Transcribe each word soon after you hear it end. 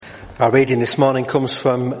Our reading this morning comes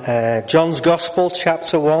from John's Gospel,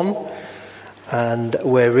 chapter 1, and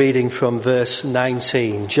we're reading from verse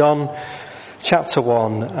 19. John, chapter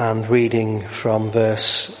 1, and reading from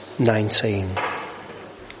verse 19.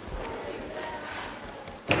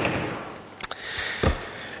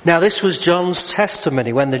 Now this was John's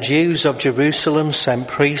testimony when the Jews of Jerusalem sent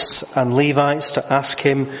priests and Levites to ask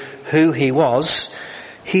him who he was.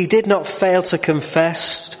 He did not fail to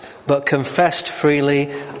confess, but confessed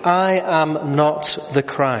freely, "I am not the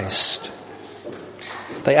Christ."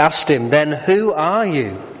 They asked him, "Then who are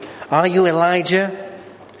you? Are you Elijah?"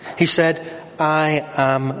 He said, "I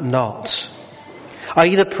am not." "Are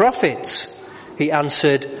you the prophet?" He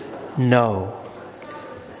answered, "No."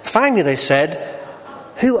 Finally they said,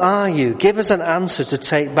 "Who are you? Give us an answer to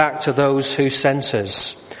take back to those who sent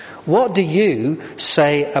us. What do you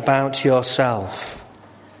say about yourself?"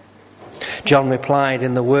 John replied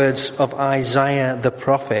in the words of Isaiah the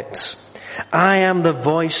prophet, "I am the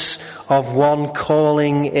voice of one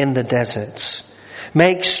calling in the desert.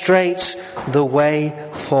 Make straight the way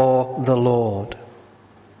for the Lord."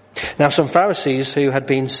 Now some Pharisees who had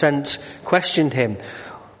been sent questioned him,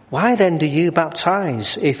 "Why then do you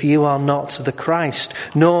baptize if you are not the Christ,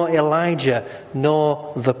 nor Elijah,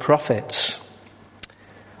 nor the prophet?"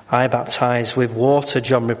 "I baptize with water,"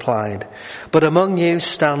 John replied, "but among you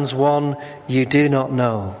stands one you do not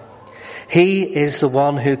know. He is the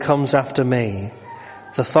one who comes after me,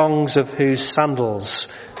 the thongs of whose sandals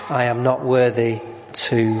I am not worthy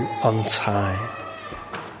to untie."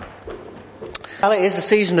 Well, it is the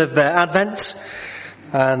season of Advent,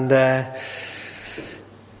 and it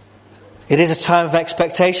is a time of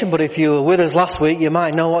expectation, but if you were with us last week, you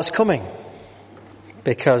might know what's coming.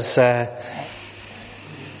 Because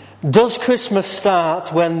does Christmas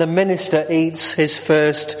start when the minister eats his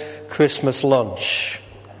first Christmas lunch?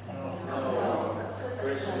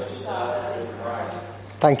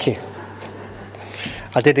 Thank you.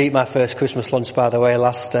 I did eat my first Christmas lunch, by the way,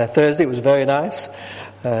 last Thursday. It was very nice,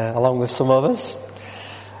 along with some others.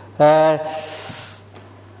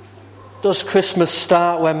 Does Christmas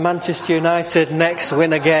start when Manchester United next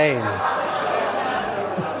win a game?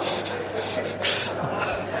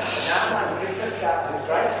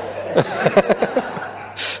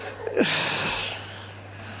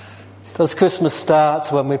 Does Christmas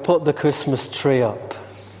start when we put the Christmas tree up?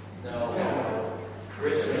 No.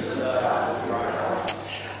 Christmas starts right.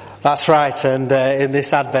 That's right, and in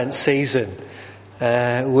this Advent season,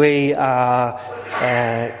 we are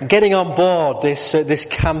getting on board this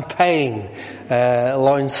campaign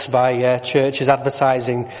launched by churches,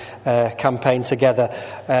 advertising campaign together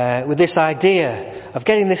with this idea of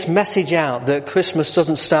getting this message out that Christmas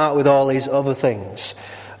doesn't start with all these other things,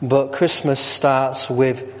 but Christmas starts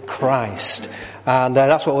with Christ. And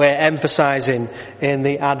that's what we're emphasising in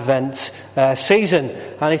the Advent season.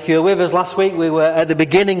 And if you were with us last week, we were at the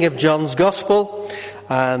beginning of John's Gospel,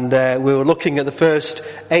 and we were looking at the first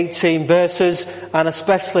 18 verses, and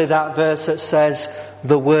especially that verse that says,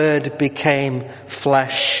 "The Word became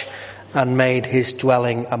flesh and made his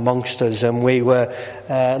dwelling amongst us." And we were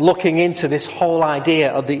looking into this whole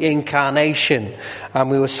idea of the incarnation,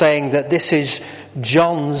 and we were saying that this is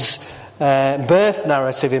John's birth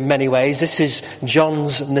narrative in many ways. This is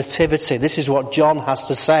John's nativity. This is what John has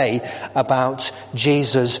to say about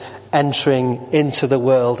Jesus entering into the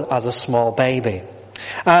world as a small baby.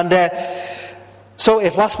 And so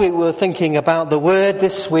if last week we were thinking about the Word,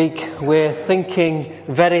 this week we're thinking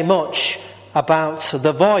very much about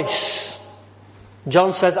the voice.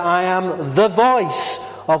 John says, "I am the voice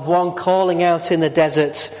of one calling out in the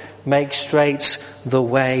desert, make straight the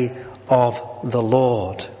way of the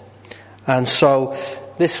Lord." And so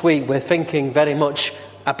this week we're thinking very much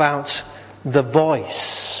about the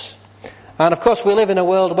voice. And of course we live in a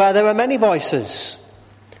world where there are many voices,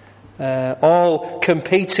 all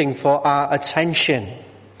competing for our attention.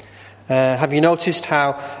 Have you noticed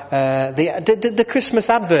how the Christmas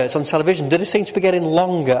adverts on television, do they seem to be getting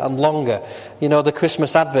longer and longer? You know, the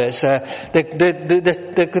Christmas adverts,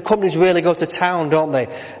 the companies really go to town, don't they?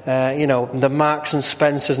 You know, the Marks and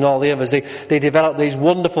Spencers and all the others, they develop these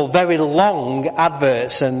wonderful, very long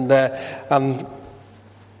adverts, and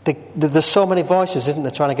there's so many voices, isn't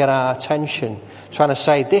there, trying to get our attention, trying to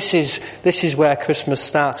say, this is where Christmas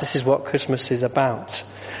starts, this is what Christmas is about.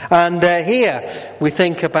 And here we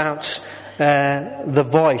think about the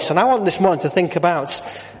voice. And I want this morning to think about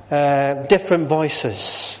different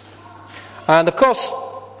voices. And of course,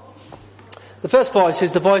 the first voice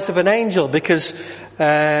is the voice of an angel, because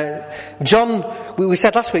John, we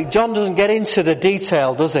said last week, John doesn't get into the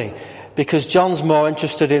detail, does he? because John's more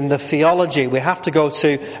interested in the theology. We have to go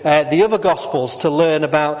to the other Gospels to learn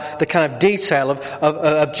about the kind of detail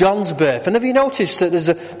of John's birth. And have you noticed that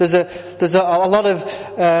there's a lot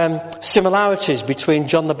of similarities between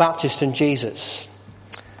John the Baptist and Jesus?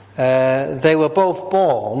 They were both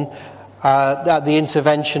born at the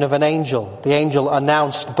intervention of an angel. The angel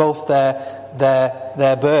announced both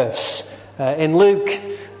their births. In Luke,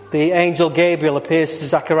 the angel Gabriel appears to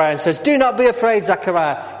Zechariah and says, "Do not be afraid,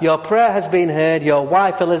 Zechariah. Your prayer has been heard. Your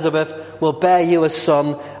wife Elizabeth will bear you a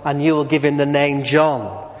son, and you will give him the name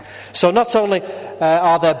John." So not only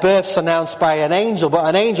are their births announced by an angel, but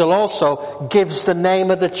an angel also gives the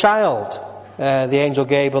name of the child. The angel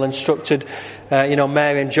Gabriel instructed,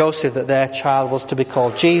 Mary and Joseph that their child was to be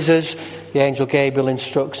called Jesus. The angel Gabriel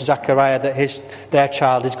instructs Zechariah that their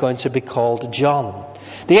child is going to be called John.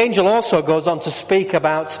 The angel also goes on to speak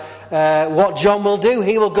about what John will do.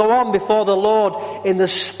 He will go on before the Lord in the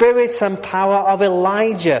spirit and power of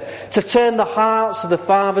Elijah to turn the hearts of the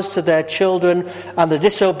fathers to their children and the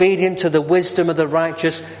disobedient to the wisdom of the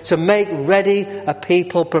righteous, to make ready a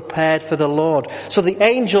people prepared for the Lord. So the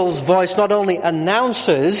angel's voice not only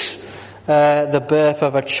announces the birth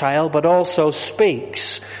of a child, but also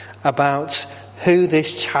speaks about who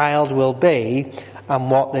this child will be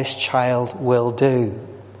and what this child will do.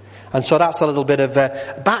 And so that's a little bit of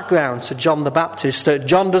background to John the Baptist that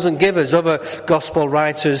John doesn't give us. Other gospel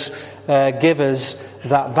writers give us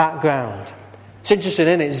that background. It's interesting,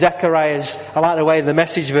 isn't it? I like the way the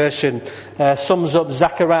Message version sums up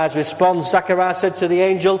Zechariah's response. Zechariah said to the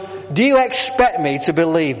angel, "Do you expect me to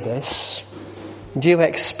believe this? Do you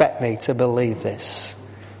expect me to believe this?"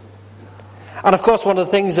 And of course, one of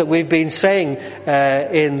the things that we've been saying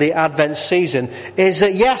in the Advent season is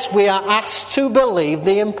that yes, we are asked to believe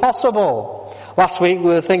the impossible. Last week we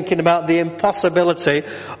were thinking about the impossibility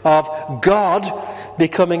of God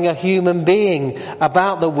becoming a human being,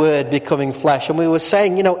 about the Word becoming flesh. And we were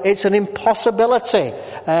saying, it's an impossibility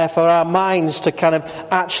for our minds to kind of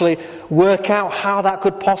actually work out how that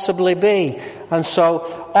could possibly be. And so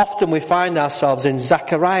often we find ourselves in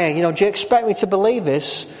Zechariah, do you expect me to believe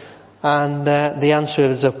this? And the answer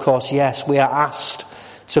is, of course, yes. We are asked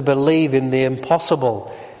to believe in the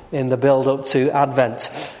impossible in the build-up to Advent.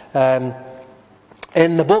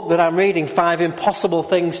 In the book that I'm reading, 5 Impossible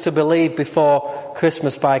Things to Believe Before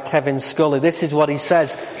Christmas by Kevin Scully, this is what he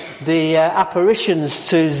says. The apparitions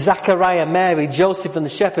to Zechariah, Mary, Joseph and the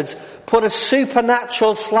shepherds put a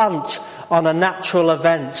supernatural slant on a natural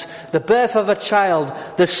event. The birth of a child,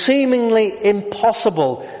 the seemingly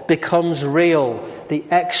impossible becomes real. The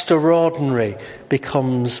extraordinary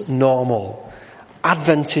becomes normal.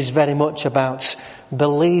 Advent is very much about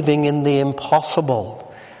believing in the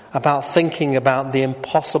impossible, about thinking about the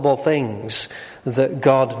impossible things that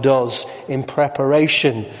God does in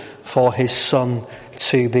preparation for his Son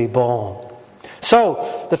to be born. So,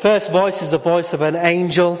 the first voice is the voice of an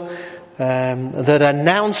angel that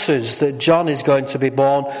announces that John is going to be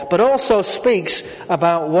born, but also speaks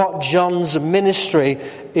about what John's ministry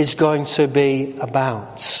is going to be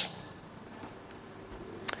about.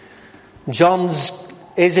 John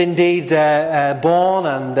is indeed born,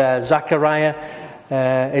 and Zechariah,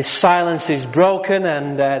 his silence is broken,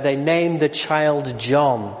 and they name the child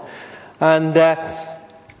John. And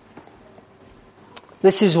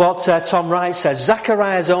this is what Tom Wright says.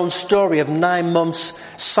 Zechariah's own story of 9 months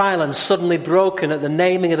silence suddenly broken at the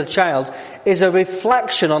naming of the child is a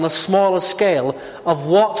reflection on a smaller scale of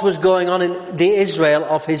what was going on in the Israel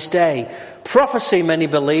of his day. Prophecy, many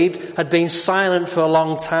believed, had been silent for a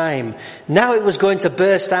long time. Now it was going to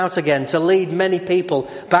burst out again to lead many people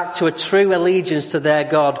back to a true allegiance to their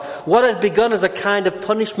God. What had begun as a kind of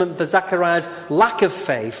punishment for Zechariah's lack of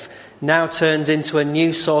faith now turns into a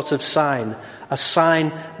new sort of sign. A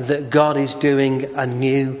sign that God is doing a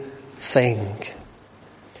new thing.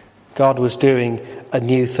 God was doing a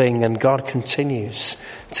new thing, and God continues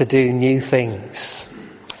to do new things.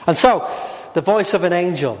 And so, the voice of an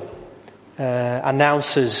angel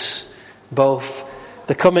announces both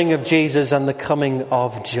the coming of Jesus and the coming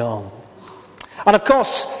of John. And of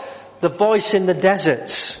course, the voice in the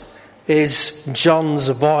desert is John's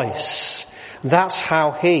voice. That's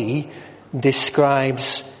how he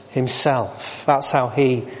describes himself. That's how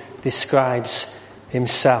he describes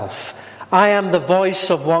himself. I am the voice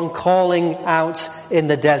of one calling out in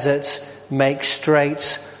the desert, make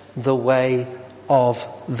straight the way of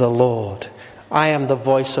the Lord. I am the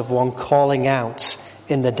voice of one calling out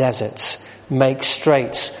in the desert, make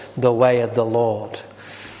straight the way of the Lord.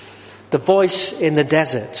 The voice in the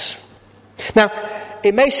desert. Now,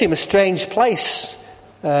 it may seem a strange place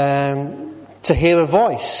to hear a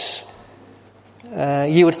voice.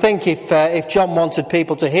 You would think if John wanted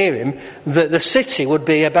people to hear him, that the city would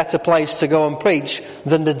be a better place to go and preach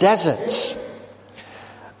than the desert.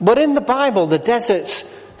 But in the Bible, the desert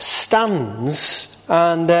stands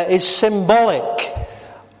and is symbolic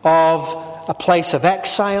of a place of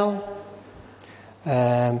exile,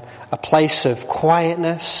 a place of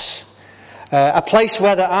quietness, a place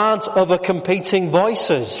where there aren't other competing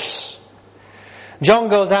voices. John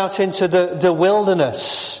goes out into the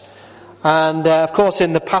wilderness. And of course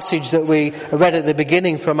in the passage that we read at the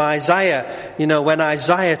beginning from Isaiah, when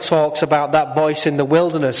Isaiah talks about that voice in the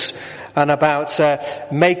wilderness and about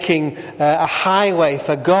making a highway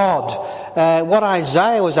for God, what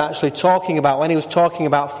Isaiah was actually talking about when he was talking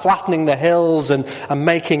about flattening the hills and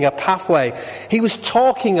making a pathway, he was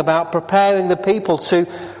talking about preparing the people to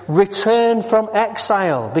return from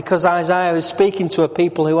exile, because Isaiah is speaking to a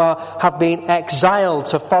people who have been exiled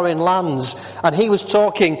to foreign lands, and he was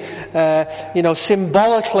talking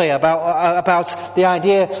symbolically about the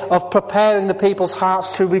idea of preparing the people's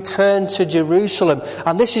hearts to return to Jerusalem.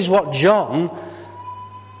 And this is what John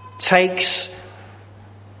takes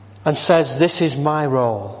and says, this is my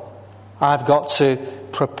role. I've got to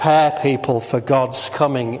prepare people for God's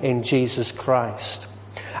coming in Jesus Christ.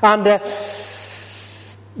 And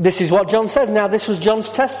this is what John says. Now, this was John's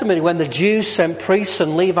testimony when the Jews sent priests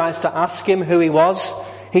and Levites to ask him who he was.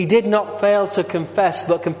 He did not fail to confess,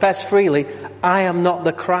 but confessed freely, I am not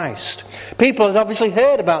the Christ. People had obviously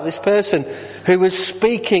heard about this person who was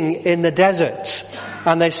speaking in the desert,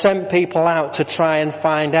 and they sent people out to try and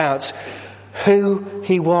find out who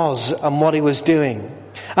he was and what he was doing.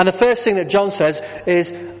 And the first thing that John says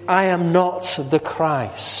is, I am not the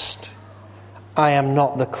Christ. I am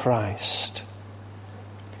not the Christ.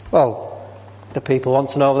 Well, the people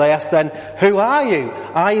want to know. They ask then, who are you?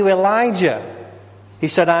 Are you Elijah? He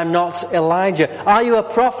said, I'm not Elijah. Are you a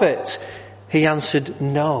prophet? He answered,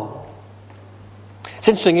 no. It's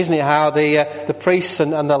interesting, isn't it, how the priests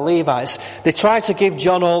and the Levites, they try to give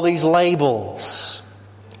John all these labels,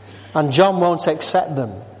 and John won't accept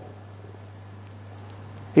them.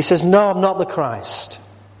 He says, no, I'm not the Christ.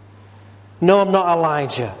 No, I'm not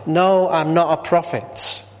Elijah. No, I'm not a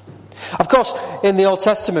prophet. Of course, in the Old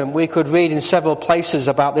Testament, we could read in several places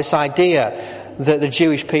about this idea that the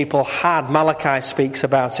Jewish people had. Malachi speaks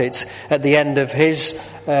about it at the end of his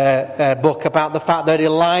book, about the fact that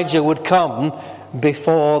Elijah would come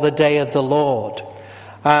before the day of the Lord.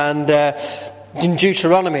 And in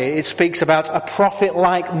Deuteronomy, it speaks about a prophet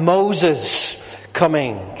like Moses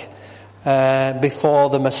coming before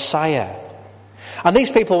the Messiah. And these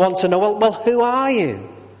people want to know, well, who are you?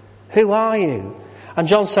 Who are you? And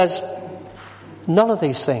John says, none of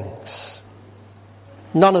these things.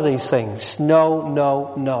 None of these things. No,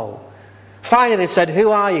 no, no. Finally they said,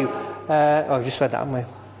 who are you? I just read that, haven't we?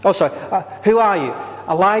 Oh, sorry. Who are you?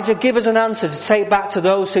 Elijah, give us an answer to take back to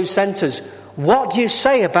those who sent us. What do you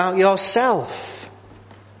say about yourself?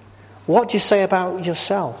 What do you say about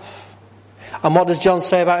yourself? And what does John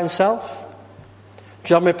say about himself?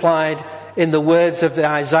 John replied in the words of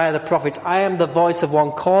Isaiah the prophet, I am the voice of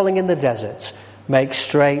one calling in the desert, make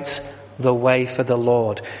straight the way for the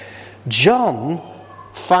Lord. John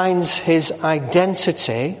finds his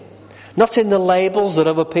identity not in the labels that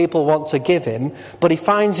other people want to give him, but he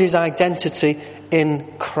finds his identity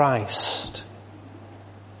in Christ.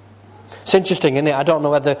 It's interesting, isn't it? I don't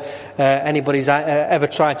know whether anybody's ever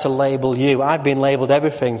tried to label you. I've been labelled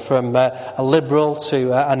everything from a liberal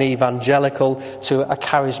to an evangelical to a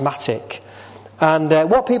charismatic. And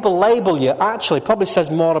what people label you actually probably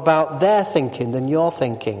says more about their thinking than your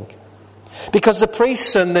thinking. Because the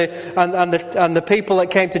priests and the people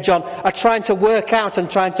that came to John are trying to work out and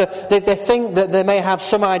they think that they may have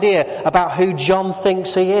some idea about who John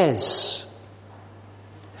thinks he is.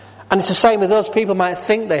 And it's the same with us. People might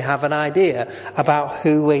think they have an idea about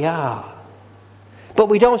who we are. But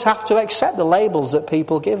we don't have to accept the labels that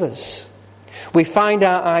people give us. We find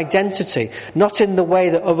our identity not in the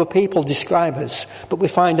way that other people describe us, but we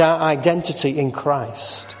find our identity in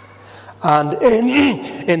Christ. And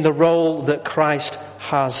in the role that Christ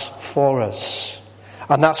has for us.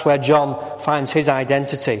 And that's where John finds his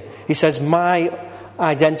identity. He says, my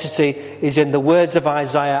identity is in the words of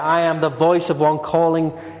Isaiah. I am the voice of one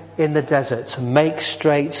calling in the desert, make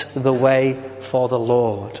straight the way for the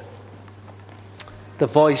Lord. The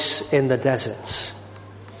voice in the desert.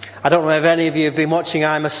 I don't know if any of you have been watching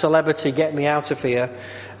I'm a Celebrity, Get Me Out of Here.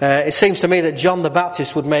 It seems to me that John the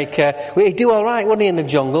Baptist would he'd do all right, wouldn't he, in the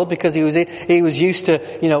jungle, because he was used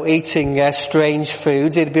to, eating strange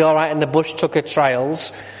foods. He'd be all right in the bush tucker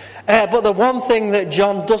trials. But the one thing that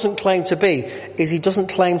John doesn't claim to be is he doesn't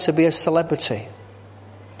claim to be a celebrity.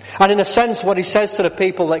 And in a sense, what he says to the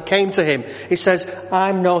people that came to him, he says,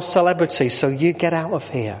 I'm no celebrity, so you get out of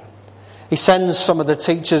here. He sends some of the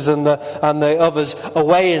teachers and the others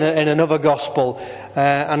away in another gospel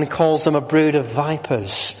and calls them a brood of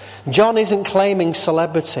vipers. John isn't claiming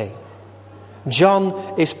celebrity.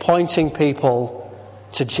 John is pointing people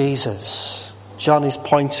to Jesus. John is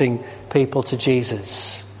pointing people to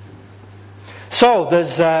Jesus. So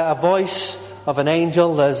there's a voice of an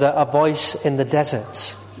angel. There's a voice in the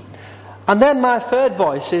desert. And then my third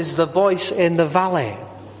voice is the voice in the valley.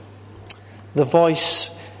 The voice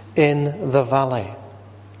in the valley.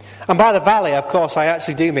 And by the valley, of course, I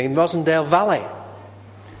actually do mean Rosendale Valley.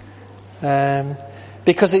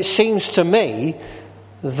 Because it seems to me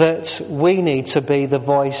that we need to be the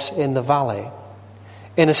voice in the valley,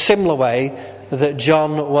 in a similar way that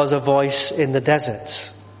John was a voice in the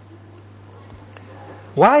desert.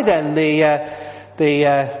 Why then the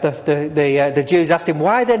Jews asked him,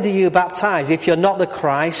 why then do you baptize if you're not the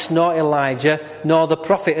Christ, nor Elijah, nor the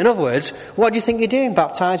prophet? In other words, what do you think you're doing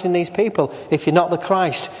baptizing these people if you're not the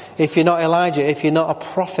Christ, if you're not Elijah, if you're not a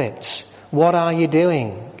prophet? What are you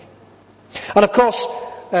doing? And of course,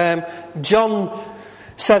 John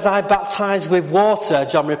says, I baptize with water,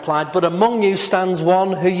 John replied, but among you stands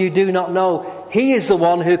one who you do not know. He is the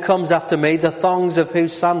one who comes after me, the thongs of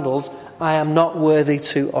whose sandals I am not worthy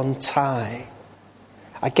to untie.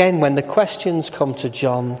 Again, when the questions come to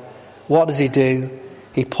John, what does he do?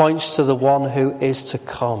 He points to the one who is to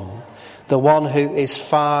come, the one who is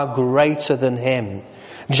far greater than him.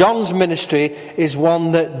 John's ministry is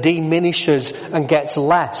one that diminishes and gets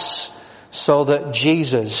less so that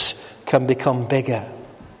Jesus can become bigger.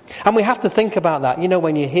 And we have to think about that. You know,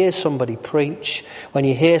 when you hear somebody preach, when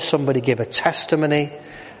you hear somebody give a testimony,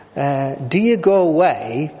 do you go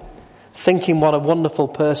away thinking what a wonderful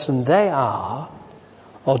person they are,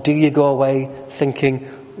 or do you go away thinking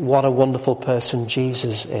what a wonderful person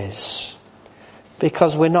Jesus is?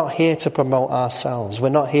 Because we're not here to promote ourselves. We're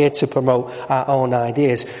not here to promote our own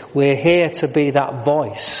ideas. We're here to be that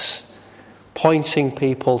voice, pointing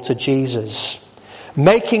people to Jesus,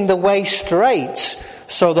 making the way straight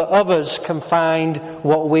so that others can find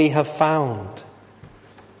what we have found.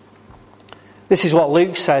 This is what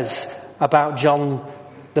Luke says about John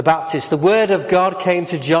the Baptist. The word of God came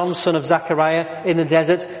to John, son of Zechariah, in the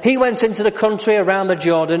desert. He went into the country around the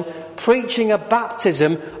Jordan, preaching a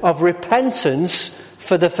baptism of repentance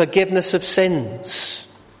for the forgiveness of sins.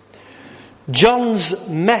 John's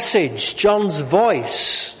message, John's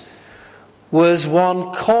voice, was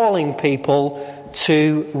one calling people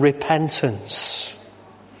to repentance.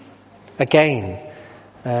 Again,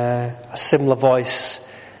 a similar voice,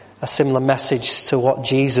 a similar message to what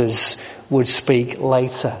Jesus would speak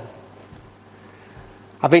later.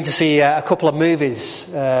 I've been to see a couple of movies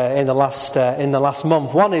in the last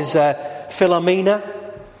month. One is Philomena.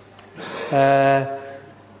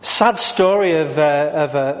 Sad story of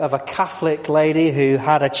a Catholic lady who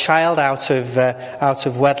had a child out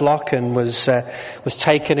of wedlock and was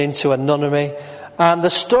taken into a nunnery. And the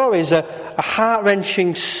story is a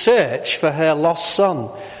heart-wrenching search for her lost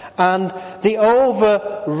son. And the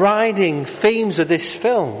overriding themes of this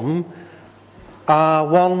film are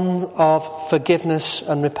one of forgiveness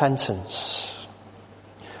and repentance.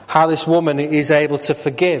 How this woman is able to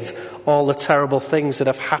forgive all the terrible things that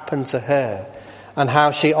have happened to her, and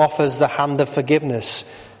how she offers the hand of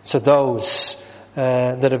forgiveness to those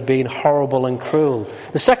that have been horrible and cruel.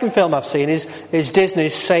 The second film I've seen is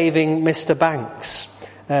Disney's Saving Mr. Banks.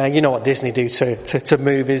 You know what Disney do to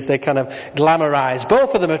movies. They kind of glamorize.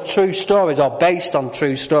 Both of them are true stories or based on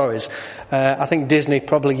true stories. I think Disney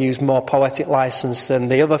probably used more poetic license than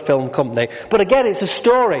the other film company. But again, it's a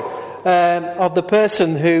story of the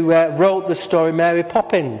person who wrote the story, Mary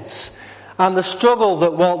Poppins, and the struggle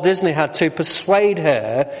that Walt Disney had to persuade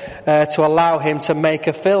her to allow him to make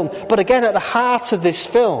a film. But again, at the heart of this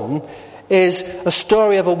film is a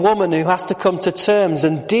story of a woman who has to come to terms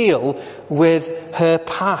and deal with her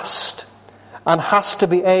past, and has to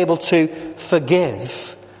be able to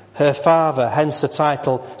forgive her father, hence the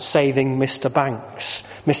title Saving Mr. Banks.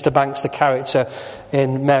 Mr. Banks, the character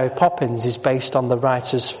in Mary Poppins, is based on the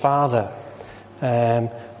writer's father,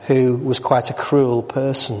 who was quite a cruel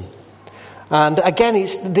person. And again,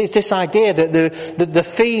 it's this idea that the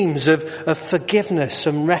themes of forgiveness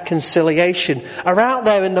and reconciliation are out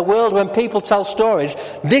there in the world. When people tell stories,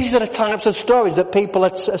 these are the types of stories that people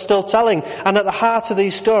are still telling. And at the heart of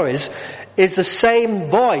these stories is the same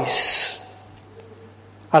voice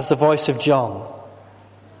as the voice of John,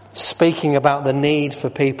 speaking about the need for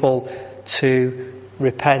people to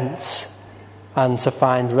repent and to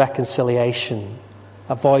find reconciliation.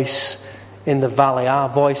 A voice in the valley, our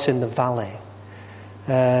voice in the valley.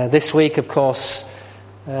 This week, of course,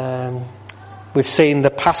 we've seen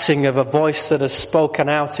the passing of a voice that has spoken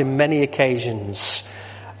out in many occasions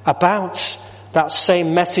about that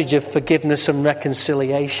same message of forgiveness and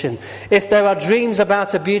reconciliation. If there are dreams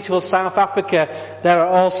about a beautiful South Africa, there are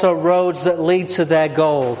also roads that lead to their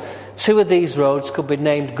goal. Two of these roads could be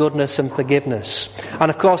named goodness and forgiveness. And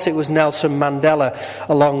of course it was Nelson Mandela,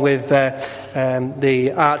 along with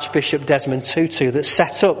the Archbishop Desmond Tutu, that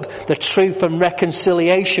set up the Truth and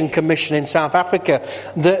Reconciliation Commission in South Africa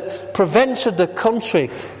that prevented the country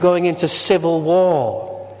going into civil war.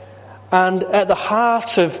 And at the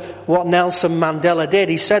heart of what Nelson Mandela did,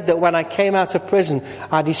 he said that when I came out of prison,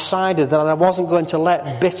 I decided that I wasn't going to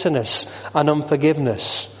let bitterness and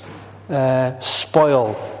unforgiveness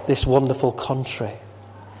spoil this wonderful country.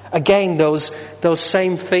 Again, those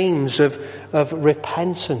same themes of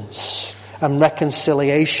repentance and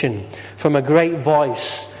reconciliation from a great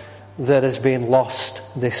voice that has been lost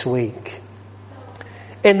this week.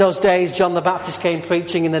 In those days, John the Baptist came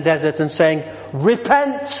preaching in the desert and saying,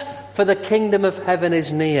 "Repent, for the kingdom of heaven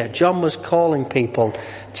is near." John was calling people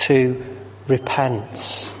to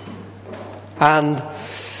repent. And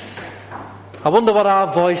I wonder what our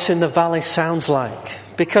voice in the valley sounds like.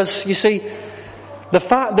 Because, you see, the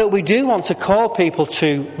fact that we do want to call people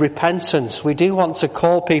to repentance, we do want to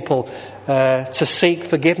call people to seek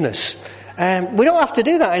forgiveness, we don't have to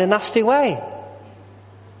do that in a nasty way.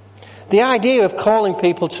 The idea of calling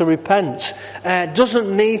people to repent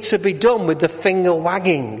doesn't need to be done with the finger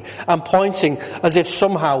wagging and pointing as if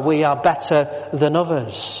somehow we are better than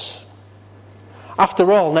others.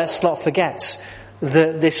 After all, let's not forget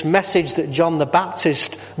that this message that John the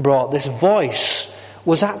Baptist brought, this voice,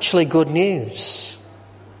 was actually good news.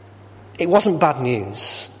 It wasn't bad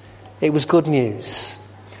news. It was good news.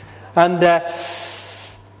 And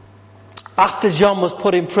after John was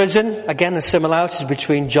put in prison, again the similarities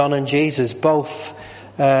between John and Jesus, both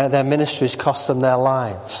their ministries cost them their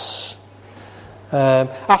lives.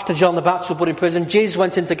 After John the Baptist was put in prison, Jesus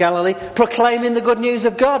went into Galilee proclaiming the good news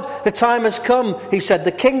of God. The time has come, he said,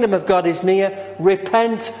 the kingdom of God is near.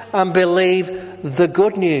 Repent and believe the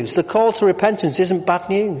good news. The call to repentance isn't bad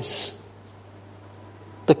news.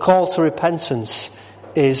 The call to repentance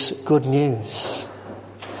is good news.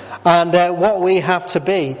 And what we have to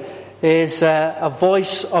be is a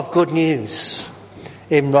voice of good news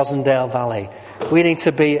in Rosendale Valley. We need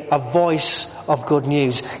to be a voice of good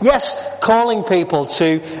news. Yes, calling people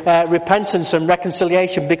to repentance and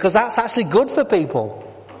reconciliation, because that's actually good for people.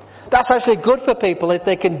 That's actually good for people if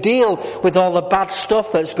they can deal with all the bad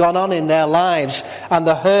stuff that's gone on in their lives and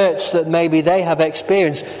the hurts that maybe they have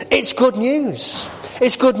experienced. It's good news.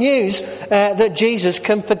 It's good news that Jesus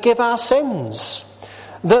can forgive our sins.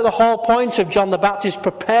 That the whole point of John the Baptist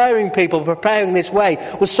preparing this way,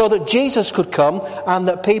 was so that Jesus could come and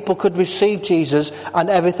that people could receive Jesus and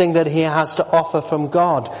everything that he has to offer from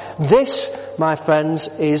God. This, my friends,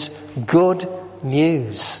 is good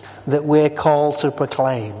news that we're called to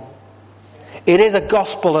proclaim. It is a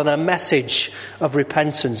gospel and a message of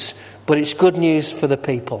repentance, but it's good news for the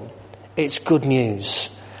people. It's good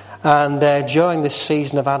news. And during this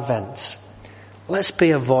season of Advent, let's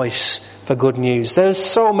be a voice for good news. There's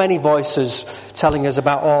so many voices telling us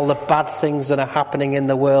about all the bad things that are happening in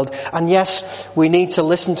the world. And yes, we need to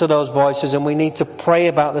listen to those voices and we need to pray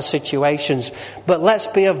about the situations. But let's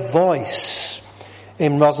be a voice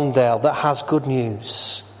in Rosendale that has good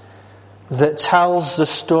news, that tells the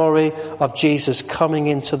story of Jesus coming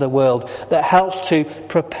into the world, that helps to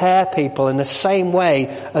prepare people in the same way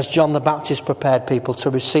as John the Baptist prepared people to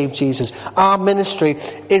receive Jesus. Our ministry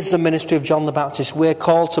is the ministry of John the Baptist. We're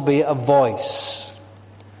called to be a voice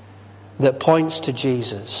that points to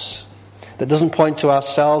Jesus, that doesn't point to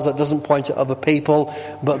ourselves, that doesn't point to other people,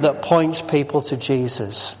 but that points people to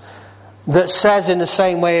Jesus. That says in the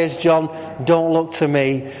same way as John, don't look to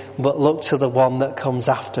me, but look to the one that comes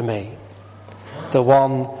after me. The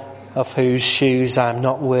one of whose shoes I'm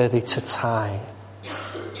not worthy to tie.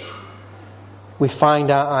 We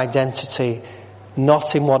find our identity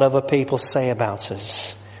not in what other people say about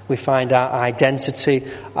us. We find our identity,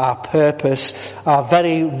 our purpose, our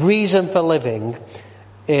very reason for living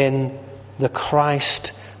in the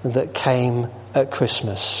Christ that came at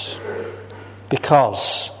Christmas.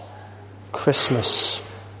 Because Christmas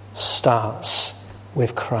starts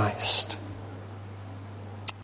with Christ.